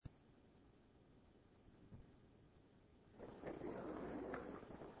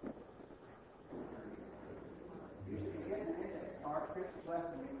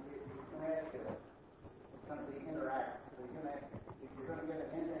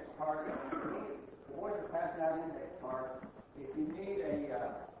The boys are passing out index cards. If you need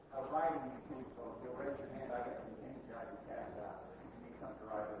a writing utensil, you'll raise your hand. I got some things here I can pass out. If you need something to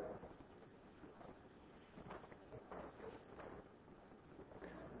write with.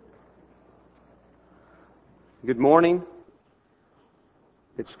 Good morning.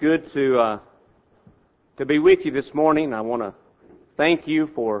 It's good to be with you this morning. I want to thank you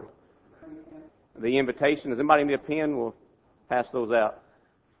for the invitation. Does anybody need a pen? We'll pass those out.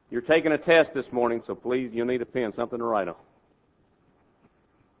 You're taking a test this morning, so please, you'll need a pen, something to write on.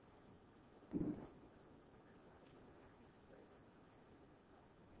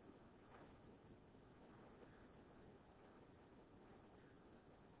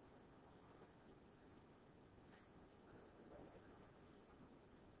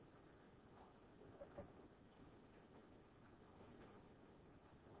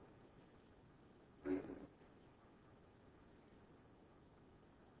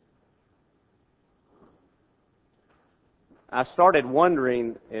 I started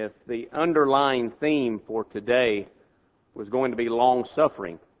wondering if the underlying theme for today was going to be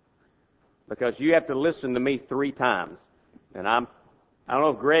long-suffering, because you have to listen to me 3 times. And I don't know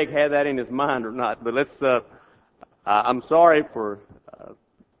if Greg had that in his mind or not, but I'm sorry for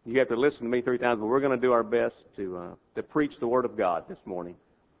you have to listen to me 3 times, but we're going to do our best to preach the Word of God this morning.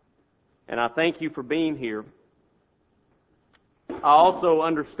 And I thank you for being here. I also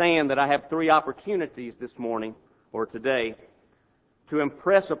understand that I have 3 opportunities this morning or today to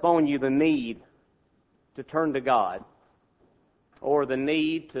impress upon you the need to turn to God, or the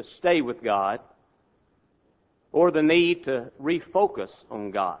need to stay with God, or the need to refocus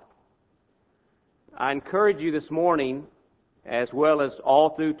on God. I encourage you this morning, as well as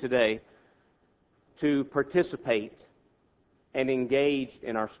all through today, to participate and engage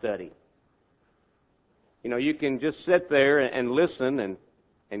in our study. You know, you can just sit there and listen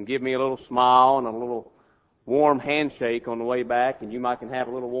and give me a little smile and a little warm handshake on the way back, and you might can have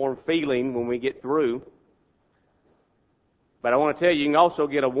a little warm feeling when we get through. But I want to tell you, you can also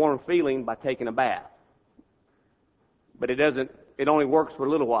get a warm feeling by taking a bath. But it only works for a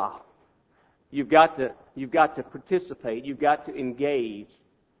little while. You've got to participate, you've got to engage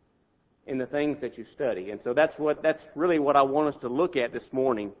in the things that you study. And so that's really what I want us to look at this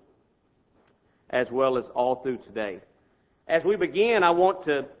morning, as well as all through today. As we begin, I want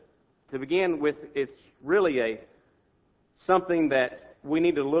to begin with, it's really something that we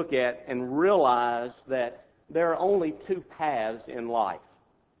need to look at and realize that there are only 2 paths in life.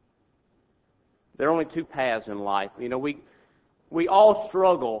 There are only 2 paths in life. You know, we all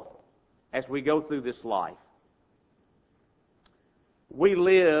struggle as we go through this life. We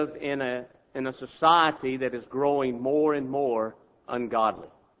live in a society that is growing more and more ungodly.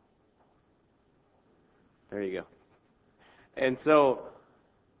 There you go. And so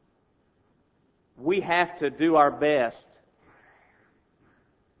we have to do our best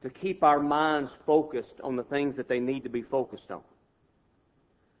to keep our minds focused on the things that they need to be focused on.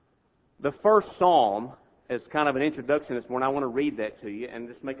 The first psalm, as kind of an introduction this morning, I want to read that to you and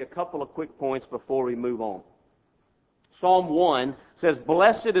just make a couple of quick points before we move on. Psalm 1 says,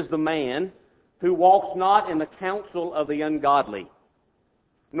 "Blessed is the man who walks not in the counsel of the ungodly,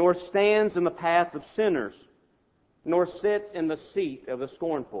 nor stands in the path of sinners, nor sits in the seat of the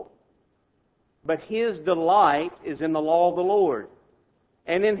scornful. But his delight is in the law of the Lord,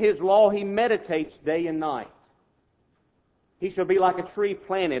 and in his law he meditates day and night. He shall be like a tree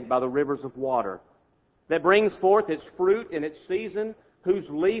planted by the rivers of water, that brings forth its fruit in its season, whose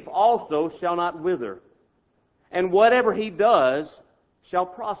leaf also shall not wither. And whatever he does shall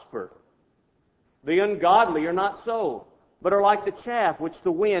prosper. The ungodly are not so, but are like the chaff which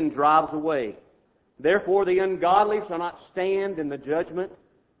the wind drives away. Therefore the ungodly shall not stand in the judgment,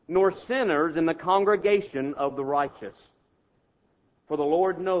 nor sinners in the congregation of the righteous. For the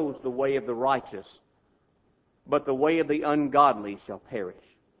Lord knows the way of the righteous, but the way of the ungodly shall perish."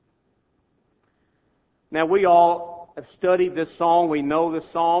 Now, we all have studied this psalm. We know this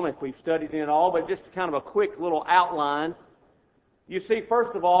psalm if we've studied it all, but just kind of a quick little outline. You see,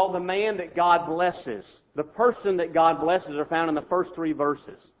 first of all, the man that God blesses, the person that God blesses are found in the first 3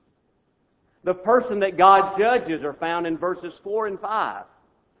 verses. The person that God judges are found in verses 4 and 5.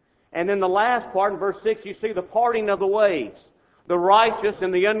 And in the last part, in verse 6, you see the parting of the ways. The righteous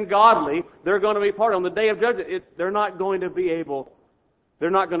and the ungodly, they're going to be parted. On the day of judgment, they're not going to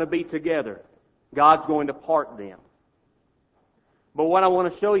be together. God's going to part them. But what I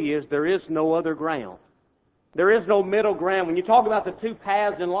want to show you is there is no other ground. There is no middle ground. When you talk about the 2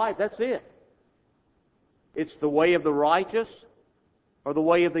 paths in life, that's it. It's the way of the righteous or the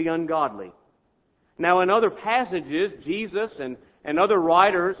way of the ungodly. Now, in other passages, Jesus and other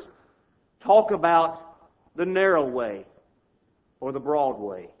writers talk about the narrow way or the broad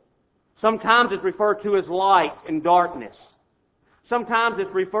way. Sometimes it's referred to as light and darkness. Sometimes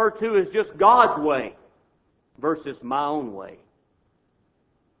it's referred to as just God's way versus my own way.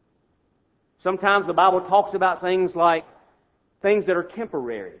 Sometimes the Bible talks about things like things that are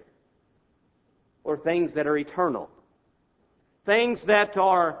temporary or things that are eternal. Things that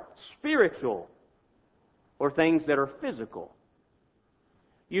are spiritual or things that are physical.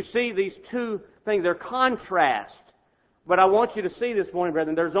 You see these two things, they're contrast. But I want you to see this morning,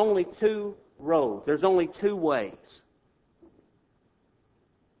 brethren, there's only two roads. There's only two ways.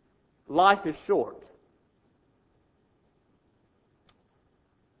 Life is short.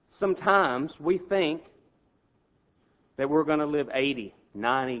 Sometimes we think that we're going to live 80,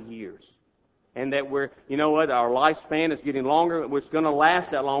 90 years. And that our lifespan is getting longer, it's going to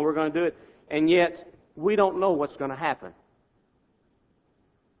last that long, we're going to do it. And yet, we don't know what's going to happen.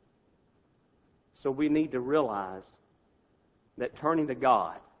 So we need to realize that turning to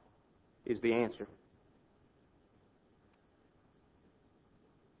God is the answer.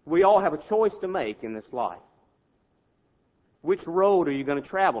 We all have a choice to make in this life. Which road are you going to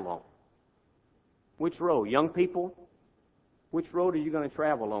travel on? Which road? Young people, which road are you going to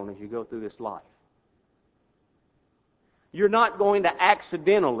travel on as you go through this life? You're not going to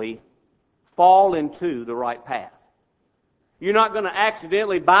accidentally fall into the right path. You're not going to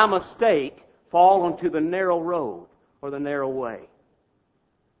accidentally, by mistake, fall onto the narrow road or the narrow way.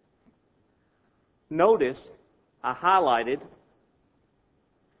 Notice, I highlighted,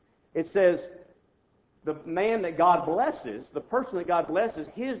 it says, the man that God blesses, the person that God blesses,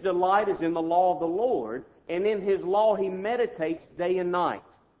 his delight is in the law of the Lord, and in his law he meditates day and night.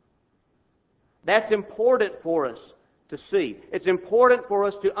 That's important for us to see. It's important for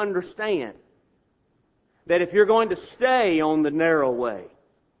us to understand that if you're going to stay on the narrow way,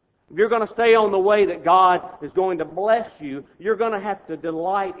 if you're going to stay on the way that God is going to bless you, you're going to have to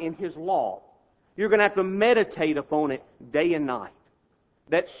delight in his law. You're going to have to meditate upon it day and night.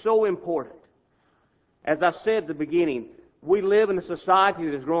 That's so important. As I said at the beginning, we live in a society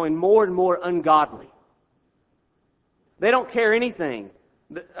that is growing more and more ungodly. They don't care anything.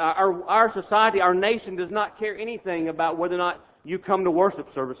 Our society, our nation does not care anything about whether or not you come to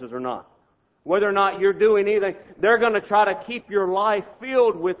worship services or not. Whether or not you're doing anything. They're going to try to keep your life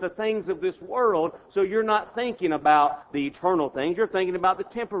filled with the things of this world, so you're not thinking about the eternal things. You're thinking about the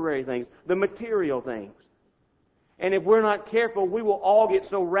temporary things, the material things. And if we're not careful, we will all get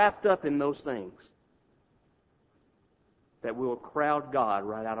so wrapped up in those things that we will crowd God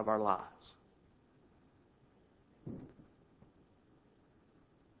right out of our lives.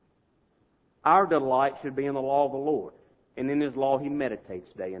 Our delight should be in the law of the Lord, and in his law he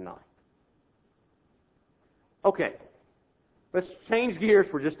meditates day and night. Okay, let's change gears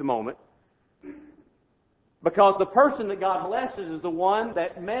for just a moment. Because the person that God blesses is the one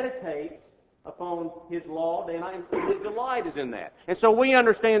that meditates upon his law day and night, and his delight is in that. And so we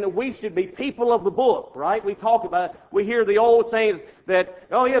understand that we should be people of the book, right? We talk about it. We hear the old sayings that,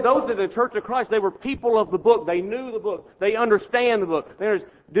 oh yeah, those in the Church of Christ, they were people of the book. They knew the book. They understand the book.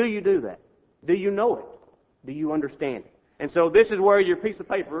 Do you do that? Do you know it? Do you understand it? And so this is where your piece of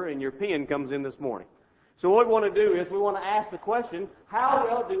paper and your pen comes in this morning. So what we want to do is we want to ask the question, how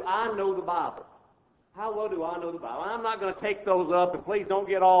well do I know the Bible? How well do I know the Bible? I'm not going to take those up, and please don't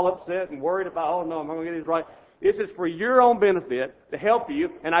get all upset and worried about, oh no, I'm going to get this right. This is for your own benefit, to help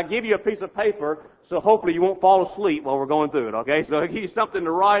you, and I give you a piece of paper, so hopefully you won't fall asleep while we're going through it, okay? So I give you something to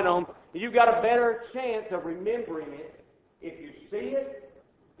write on. You've got a better chance of remembering it if you see it,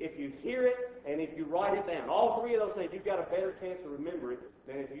 if you hear it, and if you write it down. All three of those things, you've got a better chance to remember it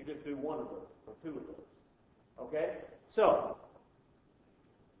than if you just do one of those or two of those. Okay? So,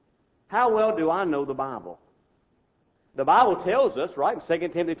 how well do I know the Bible? The Bible tells us, right, in 2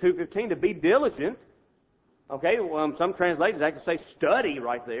 Timothy 2:15, to be diligent. Okay, well, some translations actually say study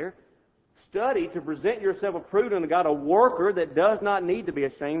right there. Study to present yourself approved unto God, a worker that does not need to be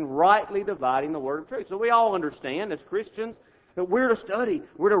ashamed, rightly dividing the word of truth. So we all understand as Christians that we're to study.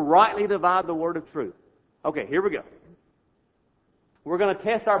 We're to rightly divide the word of truth. Okay, here we go. We're going to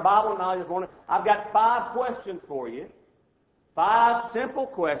test our Bible knowledge this morning. I've got 5 questions for you. 5 simple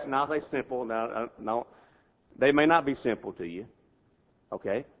questions. I'll say simple. No, they may not be simple to you.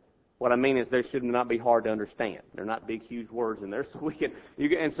 Okay? What I mean is they should not be hard to understand. They're not big, huge words in there.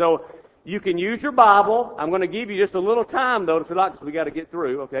 So you can use your Bible. I'm going to give you just a little time, though, if you like, because we got to get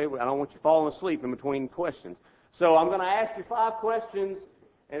through. Okay? I don't want you falling asleep in between questions. So I'm going to ask you 5 questions,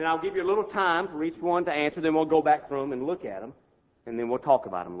 and I'll give you a little time for each one to answer. Then we'll go back through them and look at them, and then we'll talk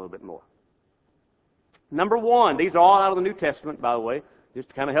about them a little bit more. Number one, these are all out of the New Testament, by the way, just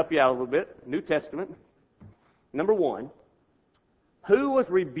to kind of help you out a little bit. New Testament. Number one, who was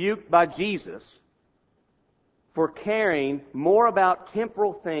rebuked by Jesus for caring more about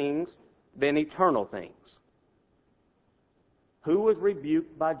temporal things than eternal things? Who was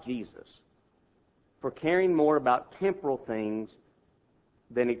rebuked by Jesus for caring more about temporal things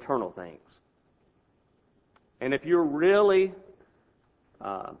than eternal things? And if you're really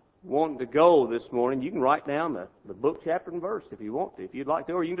wanting to go this morning, you can write down the book, chapter, and verse if you want to, if you'd like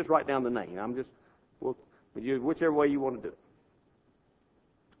to, or you can just write down the name. Whichever way you want to do it.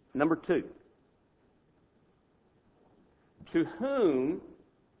 Number two, to whom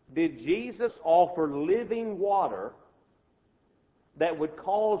did Jesus offer living water that would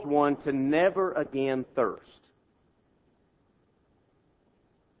cause one to never again thirst?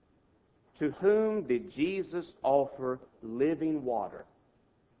 To whom did Jesus offer living water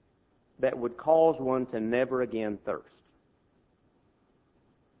that would cause one to never again thirst?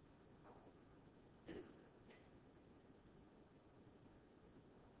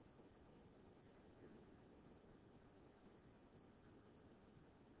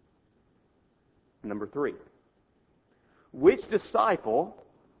 Number three, which disciple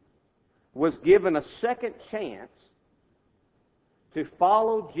was given a second chance to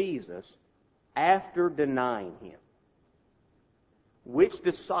follow Jesus after denying him? Which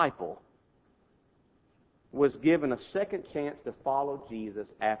disciple was given a second chance to follow Jesus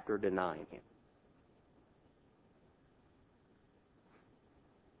after denying him?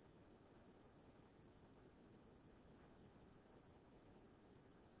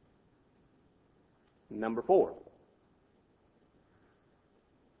 Number four,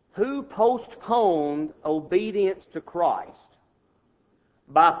 who postponed obedience to Christ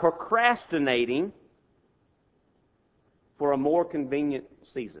by procrastinating for a more convenient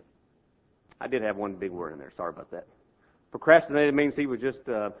season? I did have one big word in there. Sorry about that. Procrastinated means he was just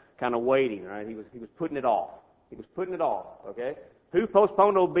kind of waiting, right? He was putting it off. He was putting it off, okay? Who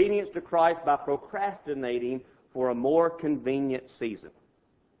postponed obedience to Christ by procrastinating for a more convenient season?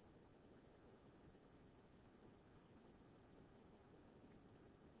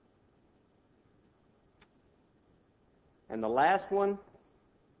 And the last one,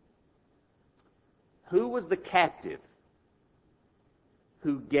 who was the captive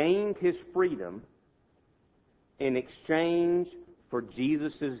who gained his freedom in exchange for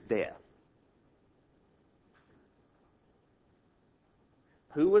Jesus' death?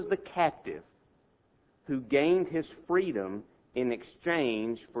 Who was the captive who gained his freedom in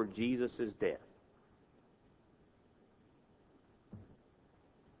exchange for Jesus' death?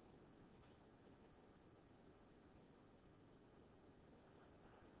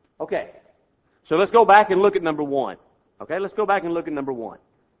 Okay, so let's go back and look at number one. Okay, let's go back and look at number one.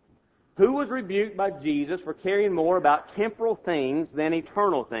 Who was rebuked by Jesus for caring more about temporal things than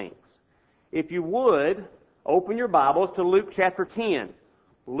eternal things? If you would, open your Bibles to Luke chapter 10.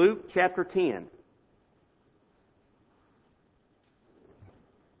 Luke chapter 10.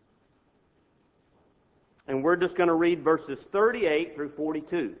 And we're just going to read verses 38 through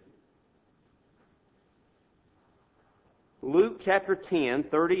 42. Luke chapter 10,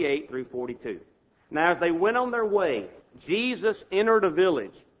 38 through 42. Now as they went on their way, Jesus entered a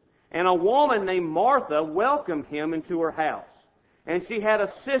village, and a woman named Martha welcomed him into her house. And she had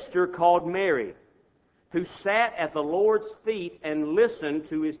a sister called Mary, who sat at the Lord's feet and listened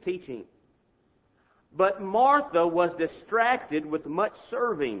to his teaching. But Martha was distracted with much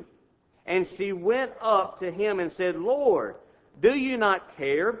serving, and she went up to him and said, Lord, do you not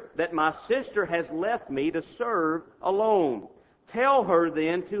care that my sister has left me to serve alone? Tell her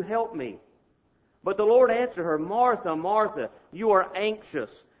then to help me. But the Lord answered her, Martha, Martha, you are anxious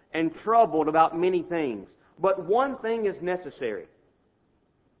and troubled about many things, but one thing is necessary.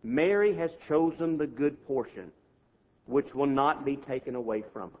 Mary has chosen the good portion, which will not be taken away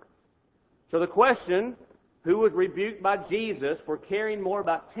from her. So the question, who was rebuked by Jesus for caring more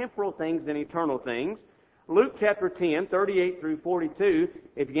about temporal things than eternal things? Luke chapter 10, 38 through 42,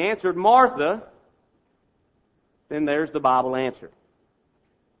 if you answered Martha, then there's the Bible answer.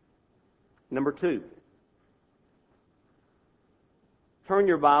 Number two, turn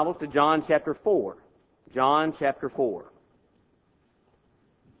your Bibles to John chapter 4. John chapter 4.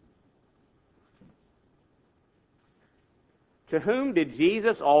 To whom did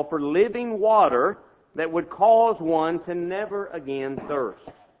Jesus offer living water that would cause one to never again thirst?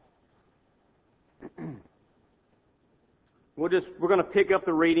 We're going to pick up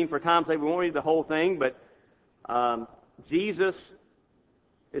the reading for time's sake. We won't read the whole thing, but Jesus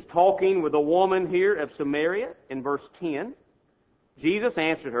is talking with a woman here of Samaria in verse 10. Jesus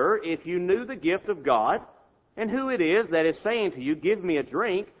answered her, "If you knew the gift of God, and who it is that is saying to you, 'Give me a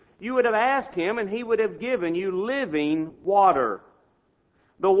drink,' you would have asked him, and he would have given you living water."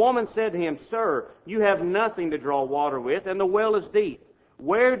 The woman said to him, "Sir, you have nothing to draw water with, and the well is deep.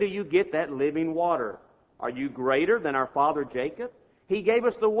 Where do you get that living water? Are you greater than our father Jacob? He gave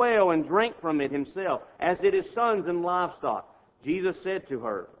us the well and drank from it himself, as did his sons and livestock." Jesus said to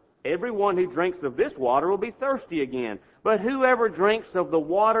her, "Everyone who drinks of this water will be thirsty again, but whoever drinks of the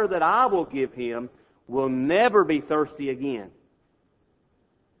water that I will give him will never be thirsty again."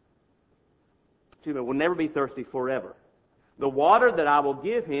 Excuse me, will never be thirsty forever. "The water that I will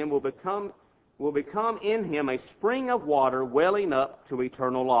give him will become in him a spring of water welling up to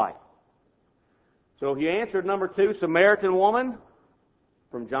eternal life." So if you answered number 2, Samaritan woman,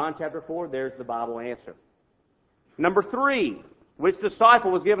 from John chapter 4, there's the Bible answer. Number 3, which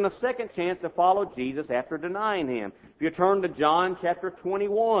disciple was given a second chance to follow Jesus after denying him? If you turn to John chapter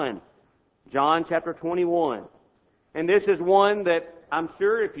 21. John chapter 21. And this is one that I'm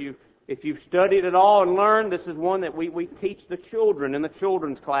sure if you've studied it all and learned, this is one that we teach the children in the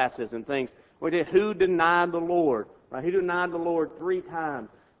children's classes and things. Who denied the Lord? Right? Who denied the Lord 3 times?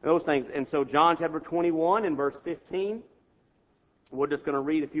 Those things. And so John chapter 21 and verse 15. We're just going to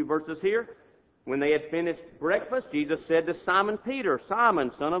read a few verses here. When they had finished breakfast, Jesus said to Simon Peter,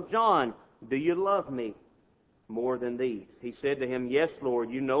 "Simon, son of John, do you love me more than these?" He said to him, "Yes, Lord,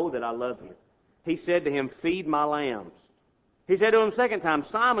 you know that I love you." He said to him, "Feed my lambs." He said to him a second time,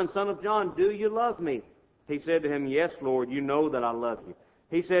 "Simon, son of John, do you love me?" He said to him, "Yes, Lord, you know that I love you."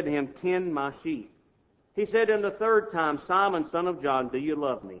 He said to him, "Tend my sheep." He said to him the third time, "Simon, son of John, do you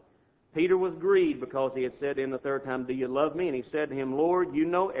love me?" Peter was grieved because he had said to him the third time, "Do you love me?" And he said to him, "Lord, you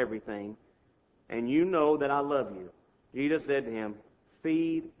know everything, and you know that I love you." Jesus said to him,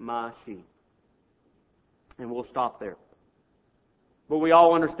 "Feed my sheep." And we'll stop there. But we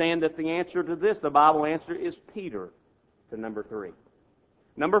all understand that the answer to this, the Bible answer, is Peter, to number 3.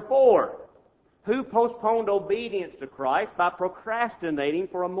 Number 4, who postponed obedience to Christ by procrastinating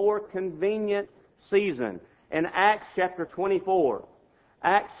for a more convenient season? In Acts chapter 24.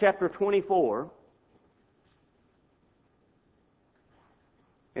 Acts chapter 24,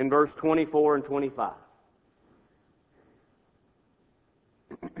 in verse 24 and 25.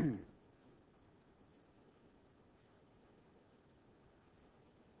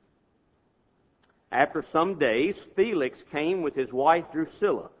 After some days, Felix came with his wife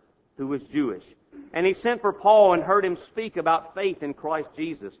Drusilla, who was Jewish. And he sent for Paul and heard him speak about faith in Christ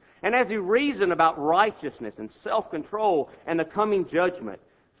Jesus. And as he reasoned about righteousness and self-control and the coming judgment,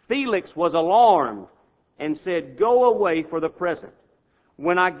 Felix was alarmed and said, "Go away for the present.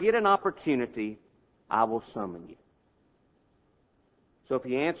 When I get an opportunity, I will summon you." So if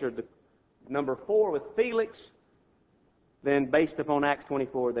he answered the number 4 with Felix, then based upon Acts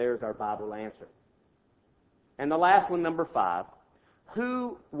 24, there's our Bible answer. And the last one, number 5,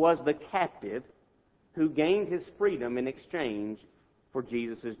 who was the captive who gained his freedom in exchange for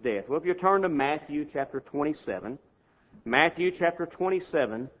Jesus' death? Well, if you turn to Matthew chapter 27, Matthew chapter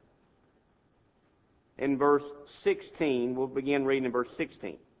 27, in verse 16, we'll begin reading in verse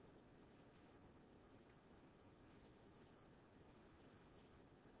 16.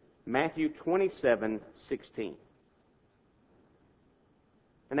 Matthew 27:16.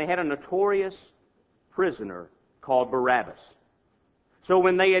 And they had a notorious prisoner called Barabbas. So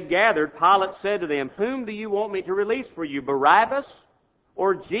when they had gathered, Pilate said to them, "Whom do you want me to release for you, Barabbas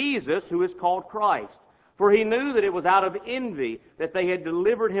or Jesus, who is called Christ?" For he knew that it was out of envy that they had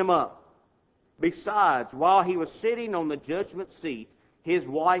delivered him up. Besides, while he was sitting on the judgment seat, his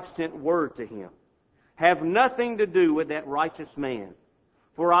wife sent word to him, "Have nothing to do with that righteous man,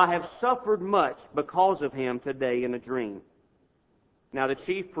 for I have suffered much because of him today in a dream." Now the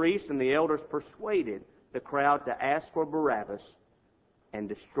chief priests and the elders persuaded the crowd to ask for Barabbas and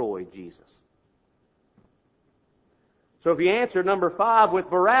destroy Jesus. So if you answer number 5 with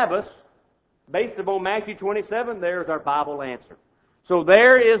Barabbas, based upon Matthew 27, there's our Bible answer. So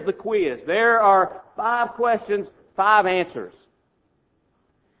there is the quiz. There are 5 questions, 5 answers.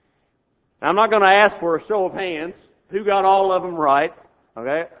 Now, I'm not going to ask for a show of hands. Who got all of them right?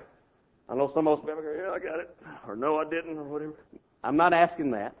 Okay? I know some of us people go, "Yeah, I got it," or "No, I didn't," or whatever. I'm not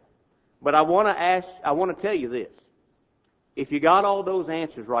asking that. But I want to tell you this. If you got all those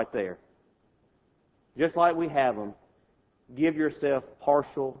answers right there, just like we have them, give yourself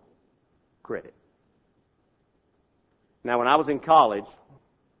partial credit. Now, when I was in college,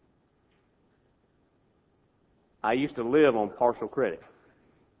 I used to live on partial credit.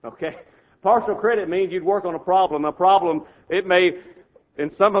 Okay? Partial credit means you'd work on a problem. A problem, it may in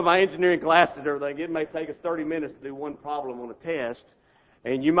some of my engineering classes and everything, it may take us 30 minutes to do one problem on a test,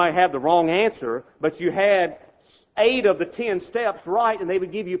 and you might have the wrong answer, but you had 8 of the 10 steps right, and they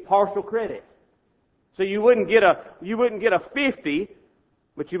would give you partial credit. So you wouldn't get a 50,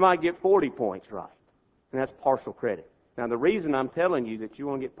 but you might get 40 points right. And that's partial credit. Now, the reason I'm telling you that you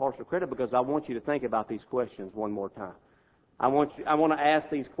want to get partial credit because I want you to think about these questions one more time. I want to ask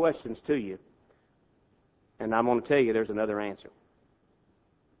these questions to you, and I'm going to tell you there's another answer.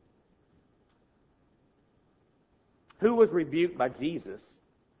 Who was rebuked by Jesus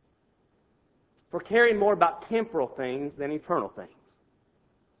for caring more about temporal things than eternal things?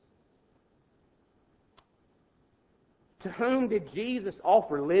 To whom did Jesus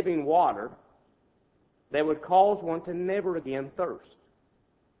offer living water that would cause one to never again thirst?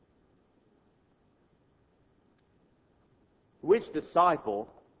 Which disciple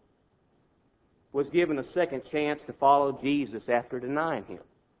was given a second chance to follow Jesus after denying Him?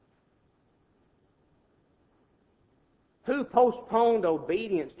 Who postponed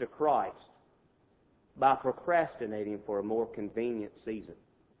obedience to Christ by procrastinating for a more convenient season?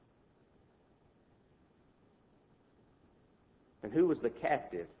 And who was the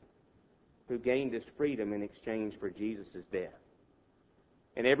captive who gained his freedom in exchange for Jesus' death?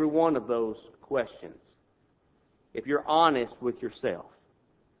 And every one of those questions, if you're honest with yourself,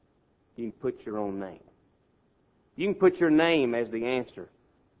 you can put your own name. You can put your name as the answer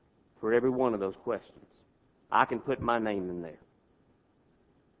for every one of those questions. I can put my name in there.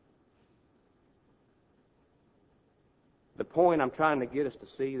 The point I'm trying to get us to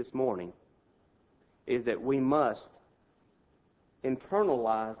see this morning is that we must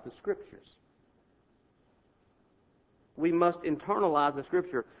internalize the Scriptures. We must internalize the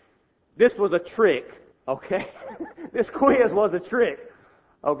Scripture. This was a trick, okay? This quiz was a trick,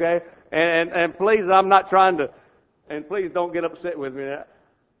 okay? And please, I'm not trying to, and please don't get upset with me.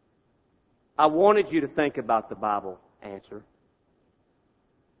 I wanted you to think about the Bible answer,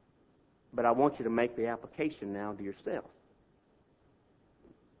 but I want you to make the application now to yourself.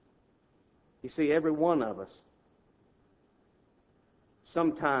 You see, every one of us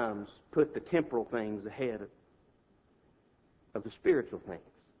sometimes put the temporal things ahead of the spiritual things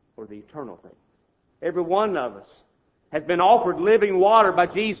or the eternal things. Every one of us has been offered living water by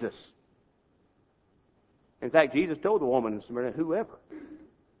Jesus. In fact, Jesus told the woman in Samaria, whoever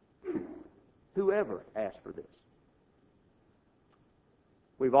asked for this.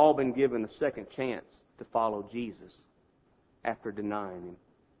 We've all been given a second chance to follow Jesus after denying Him.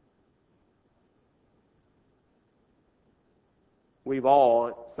 We've all,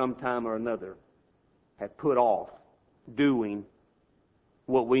 at some time or another, have put off doing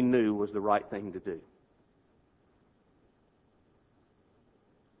what we knew was the right thing to do.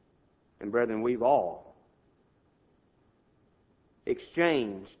 And brethren, we've all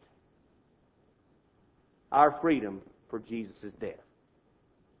exchanged our freedom for Jesus' death.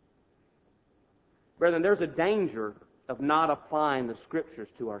 Brethren, there's a danger of not applying the Scriptures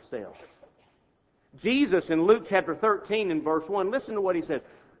to ourselves. Jesus in Luke chapter 13 and verse 1, listen to what He says.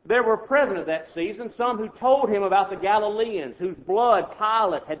 There were present at that season some who told Him about the Galileans whose blood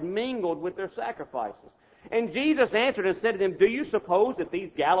Pilate had mingled with their sacrifices. And Jesus answered and said to them, do you suppose that these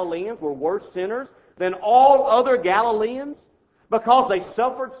Galileans were worse sinners than all other Galileans because they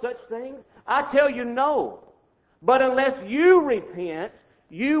suffered such things? I tell you, no. But unless you repent,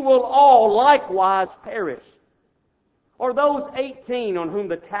 you will all likewise perish. Or those 18 on whom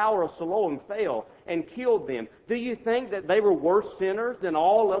the tower of Siloam fell and killed them, do you think that they were worse sinners than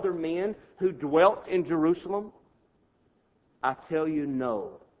all other men who dwelt in Jerusalem? I tell you,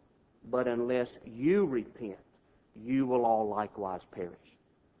 no. But unless you repent, you will all likewise perish.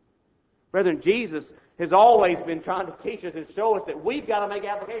 Brethren, Jesus has always been trying to teach us and show us that we've got to make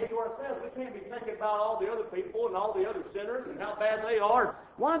application to ourselves. We can't be thinking about all the other people and all the other sinners and how bad they are.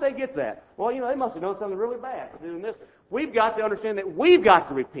 Why did they get that? Well, they must have done something really bad for doing this. We've got to understand that we've got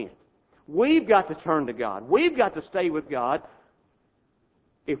to repent. We've got to turn to God. We've got to stay with God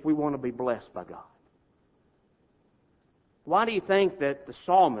if we want to be blessed by God. Why do you think that the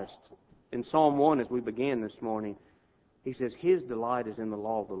psalmist in Psalm 1, as we began this morning, he says, his delight is in the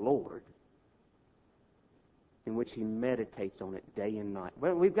law of the Lord, in which he meditates on it day and night?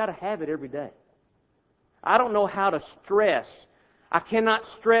 Well, we've got to have it every day. I don't know how to stress. I cannot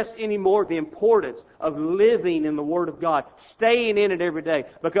stress anymore the importance of living in the Word of God, staying in it every day.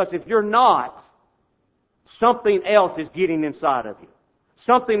 Because if you're not, something else is getting inside of you.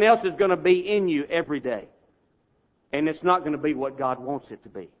 Something else is going to be in you every day. And it's not going to be what God wants it to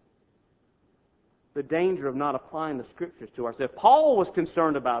be. The danger of not applying the Scriptures to ourselves. Paul was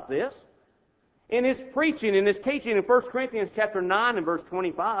concerned about this. In his preaching, in his teaching in 1 Corinthians chapter 9 and verse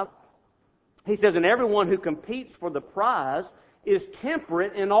 25, he says, "And everyone who competes for the prize is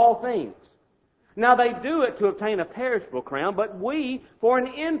temperate in all things. Now they do it to obtain a perishable crown, but we for an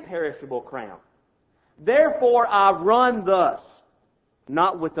imperishable crown. Therefore I run thus,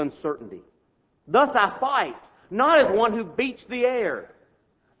 not with uncertainty. Thus I fight, not as one who beats the air,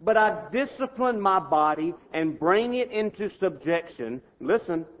 but I discipline my body and bring it into subjection,"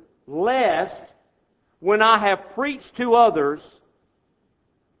 listen, "lest when I have preached to others,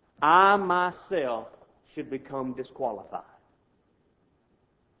 I myself should become disqualified."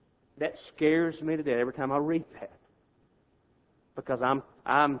 That scares me to death every time I read that. Because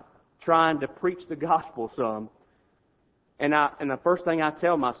I'm trying to preach the gospel some. And the first thing I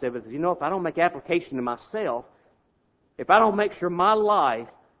tell myself is, if I don't make application to myself, if I don't make sure my life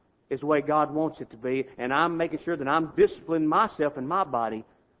is the way God wants it to be, and I'm making sure that I'm disciplining myself and my body,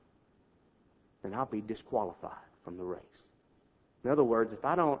 then I'll be disqualified from the race. In other words, if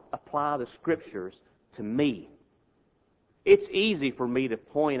I don't apply the Scriptures to me, it's easy for me to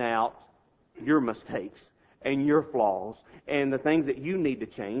point out your mistakes and your flaws and the things that you need to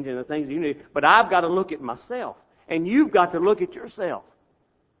change and the things that you need. But I've got to look at myself, and you've got to look at yourself.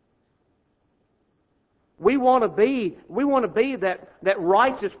 We want to be that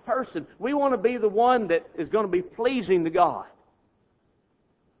righteous person. We want to be the one that is going to be pleasing to God.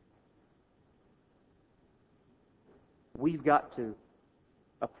 We've got to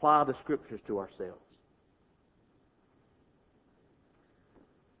apply the Scriptures to ourselves.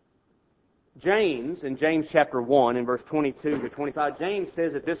 James, in James chapter 1, in verse 22 to 25, James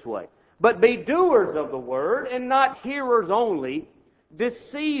says it this way, "But be doers of the word, and not hearers only,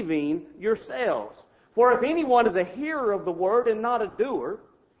 deceiving yourselves. For if anyone is a hearer of the word and not a doer,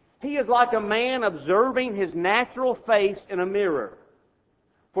 he is like a man observing his natural face in a mirror.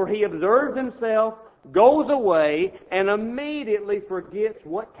 For he observes himself, goes away, and immediately forgets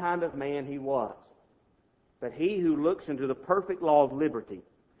what kind of man he was. But he who looks into the perfect law of liberty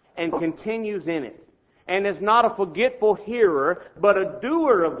and continues in it, and is not a forgetful hearer, but a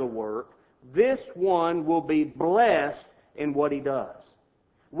doer of the work, this one will be blessed in what he does."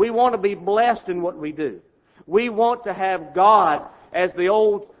 We want to be blessed in what we do. We want to have God as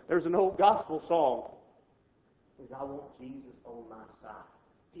there's an old gospel song. It says, "I want Jesus on my side.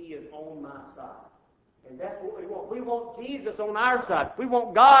 He is on my side." And that's what we want. We want Jesus on our side. We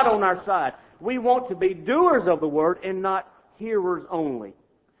want God on our side. We want to be doers of the word and not hearers only.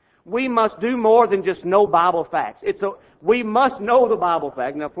 We must do more than just know Bible facts. We must know the Bible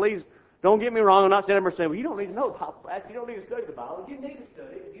fact. Now, please don't get me wrong. I'm not saying well, you don't need to know the Bible facts. You don't need to study the Bible. You need to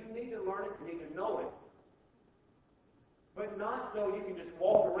study it. You need to learn it. You need to know it. But not so you can just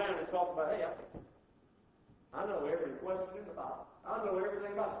walk around and talk about, hey, I know every question in the Bible. I know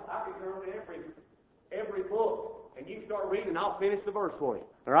everything about it. I can turn to every book, and you start reading, and I'll finish the verse for you.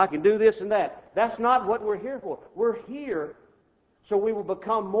 Or I can do this and that. That's not what we're here for. We're here so we will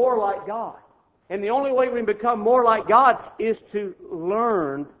become more like God. And the only way we can become more like God is to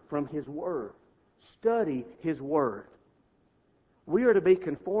learn from His Word. Study His Word. We are to be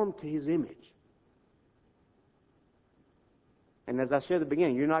conformed to His image. And as I said at the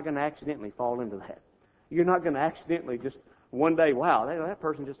beginning, you're not going to accidentally fall into that. You're not going to accidentally just one day, wow, that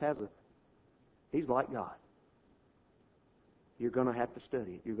person just he's like God. You're going to have to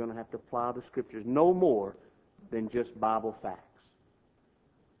study it. You're going to have to apply the Scriptures no more than just Bible facts.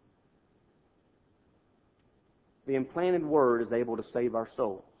 The implanted Word is able to save our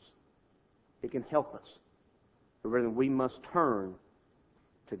souls. It can help us. But rather, we must turn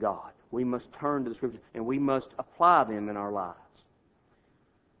to God. We must turn to the Scriptures, and we must apply them in our lives.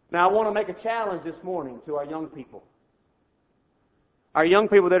 Now, I want to make a challenge this morning to our young people. Our young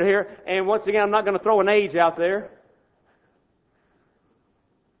people that are here, and once again, I'm not going to throw an age out there.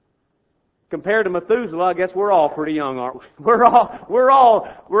 Compared to Methuselah, I guess we're all pretty young, aren't we? We're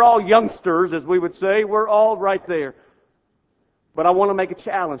all youngsters, as we would say. We're all right there. But I want to make a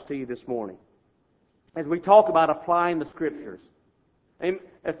challenge to you this morning as we talk about applying the Scriptures. In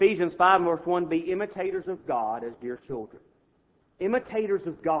Ephesians 5 verse 1, be imitators of God as dear children. Imitators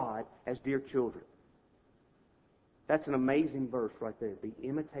of God as dear children. That's an amazing verse right there. Be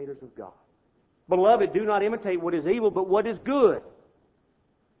imitators of God. Beloved, do not imitate what is evil, but what is good.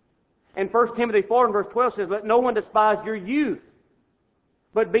 And 1 Timothy 4 and verse 12 says, let no one despise your youth,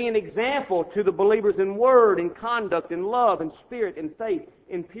 but be an example to the believers in word, in conduct, in love, in spirit, in faith,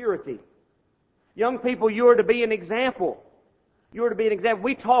 in purity. Young people, you are to be an example. You are to be an example.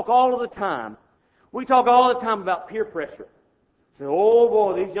 We talk all of the time. We talk all the time about peer pressure. So, oh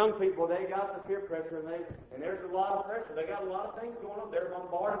boy, these young people, they got the peer pressure, and there's a lot of pressure. They got a lot of things going on. They're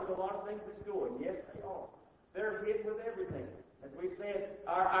bombarded with a lot of things at school, and yes, they are. They're hit with everything. As we said,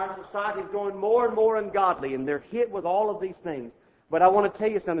 our society is going more and more ungodly, and they're hit with all of these things. But I want to tell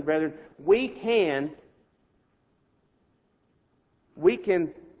you something, brethren. We can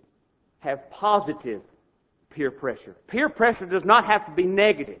have positive peer pressure. Peer pressure does not have to be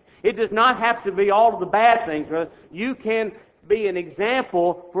negative. It does not have to be all of the bad things. You can be an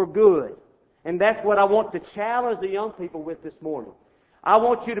example for good. And that's what I want to challenge the young people with this morning. I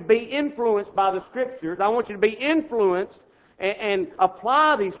want you to be influenced by the Scriptures. I want you to be influenced and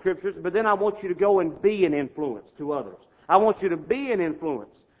apply these Scriptures, but then I want you to go and be an influence to others. I want you to be an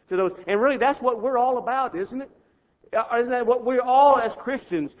influence to those. And really, that's what we're all about, isn't it? Isn't that what we're all as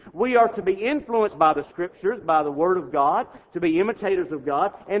Christians? We are to be influenced by the Scriptures, by the Word of God, to be imitators of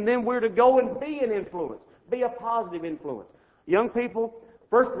God, and then we're to go and be an influence, be a positive influence. Young people,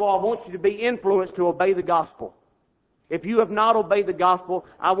 first of all, I want you to be influenced to obey the gospel. If you have not obeyed the gospel,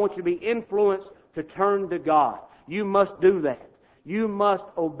 I want you to be influenced to turn to God. You must do that. You must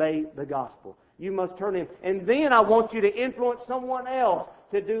obey the gospel. You must turn in. And then I want you to influence someone else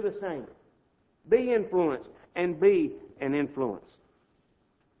to do the same. Be influenced and be an influence.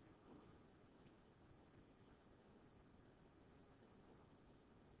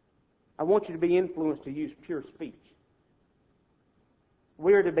 I want you to be influenced to use pure speech.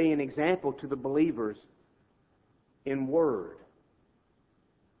 We're to be an example to the believers in word.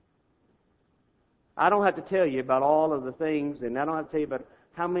 I don't have to tell you about all of the things, and I don't have to tell you about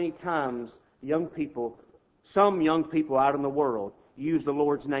how many times some young people out in the world use the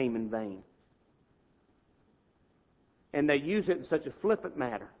Lord's name in vain. And they use it in such a flippant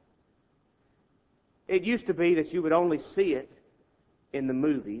manner. It used to be that you would only see it in the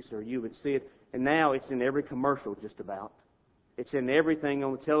movies, or you would see it, and now it's in every commercial just about. It's in everything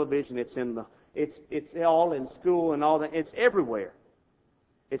on the television. It's all in school and all that. It's everywhere.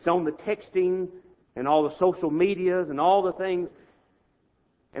 It's on the texting and all the social medias and all the things.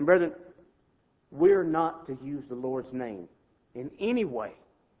 And brethren, we're not to use the Lord's name in any way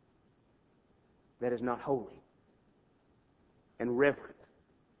that is not holy and reverent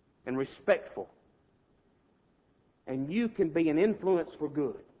and respectful. And you can be an influence for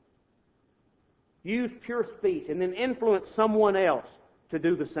good. Use pure speech and then influence someone else to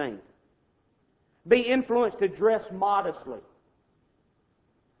do the same. Be influenced to dress modestly.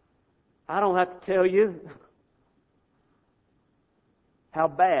 I don't have to tell you how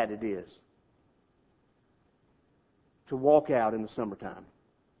bad it is to walk out in the summertime,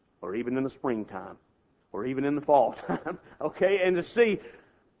 or even in the springtime, or even in the fall time, okay, and to see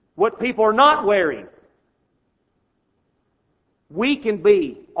what people are not wearing. We can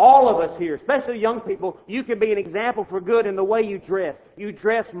be, all of us here, especially young people, you can be an example for good in the way you dress. You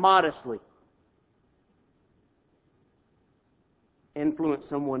dress modestly. Influence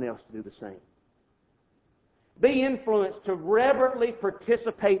someone else to do the same. Be influenced to reverently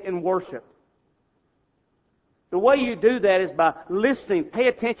participate in worship. The way you do that is by listening, pay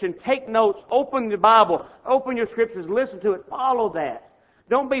attention, take notes, open the Bible, open your Scriptures, listen to it, follow that.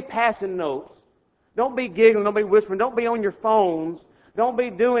 Don't be passing notes. Don't be giggling, don't be whispering, don't be on your phones, don't be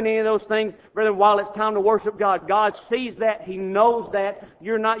doing any of those things, brethren, while it's time to worship God. God sees that, He knows that.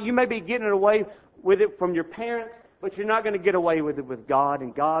 You may be getting away with it from your parents, but you're not going to get away with it with God,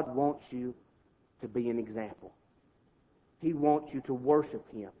 and God wants you to be an example. He wants you to worship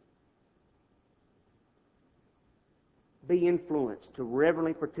Him. Be influenced to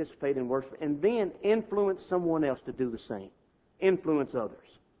reverently participate in worship, and then influence someone else to do the same. Influence others.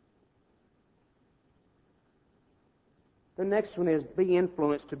 The next one is be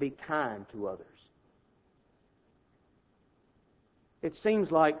influenced to be kind to others. It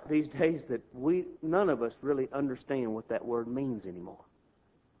seems like these days that none of us really understand what that word means anymore.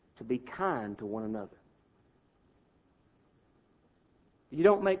 To be kind to one another. You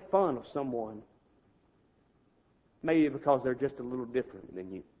don't make fun of someone, maybe because they're just a little different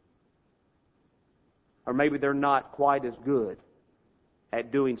than you. Or maybe they're not quite as good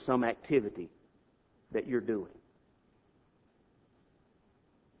at doing some activity that you're doing.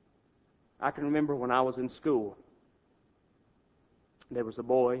 I can remember when I was in school, there was a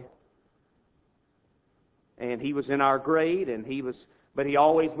boy, and he was in our grade, but he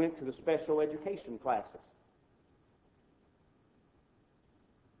always went to the special education classes.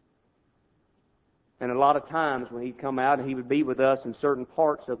 And a lot of times when he'd come out and he would be with us in certain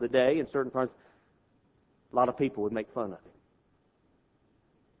parts of the day, in certain parts, a lot of people would make fun of him.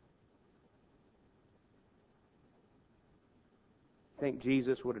 I think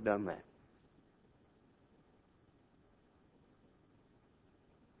Jesus would have done that.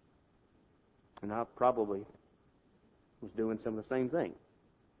 And I probably was doing some of the same thing.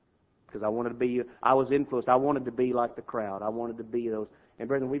 Because I was influenced. I wanted to be like the crowd. I wanted to be those. And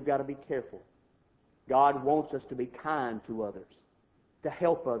brethren, we've got to be careful. God wants us to be kind to others, to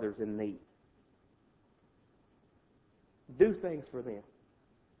help others in need. Do things for them.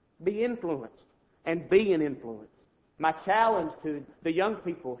 Be influenced and be an influence. My challenge to the young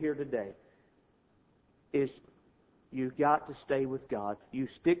people here today is you've got to stay with God. You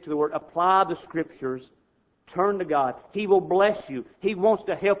stick to the Word. Apply the Scriptures. Turn to God. He will bless you. He wants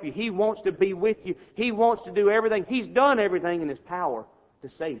to help you. He wants to be with you. He wants to do everything. He's done everything in His power to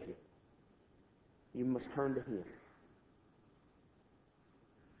save you. You must turn to Him.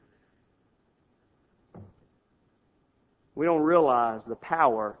 We don't realize the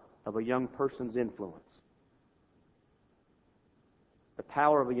power of a young person's influence. The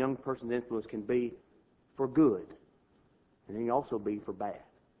power of a young person's influence can be for good, and it can also be for bad.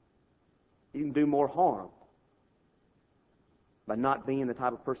 You can do more harm by not being the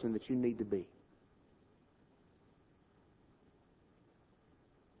type of person that you need to be.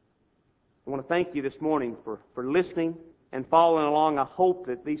 I want to thank you this morning for listening and following along. I hope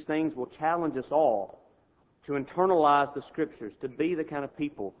that these things will challenge us all to internalize the Scriptures, to be the kind of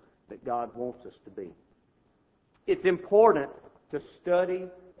people that God wants us to be. It's important to study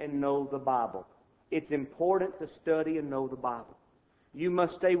and know the Bible. It's important to study and know the Bible. You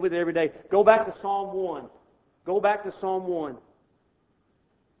must stay with it every day. Go back to Psalm 1. Go back to Psalm 1.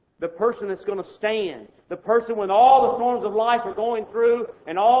 The person that's going to stand. The person when all the storms of life are going through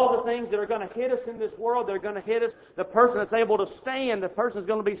and all the things that are going to hit us in this world, they're going to hit us. The person that's able to stand, the person that's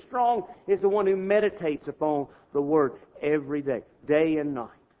going to be strong, is the one who meditates upon the Word every day, day and night.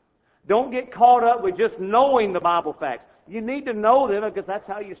 Don't get caught up with just knowing the Bible facts. You need to know them because that's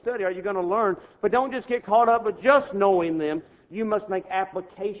how you study. Are you going to learn? But don't just get caught up with just knowing them. You must make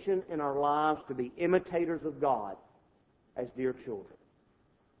application in our lives to be imitators of God as dear children.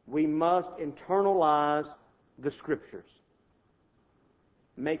 We must internalize the Scriptures.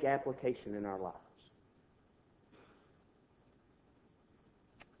 Make application in our lives.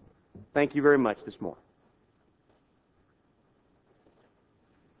 Thank you very much this morning.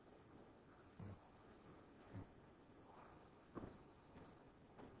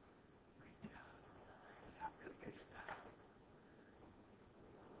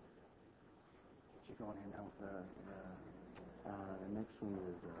 Go on and help the next one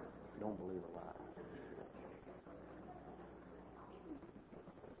is Don't Believe a Lie.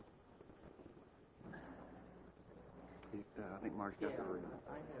 I think Mark's got the reading.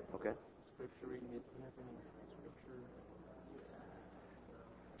 I have Okay. scripture reading. Do you have any scripture?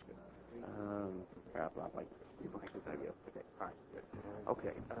 Okay. All right. Good.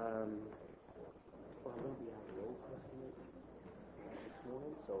 Okay. Well, I'm going to be out of the Old Testament this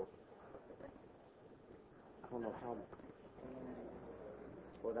morning, so I don't know how.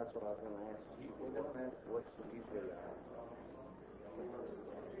 Well, that's what I was going to ask you. What's usually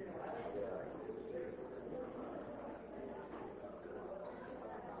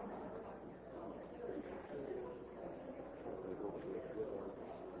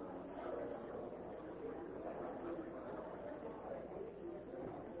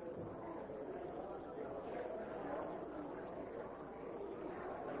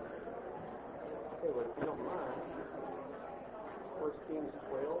well, if you don't mind, 1 Kings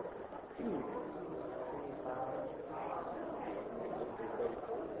 12, 25.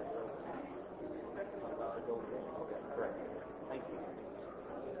 Okay, correct. Thank you.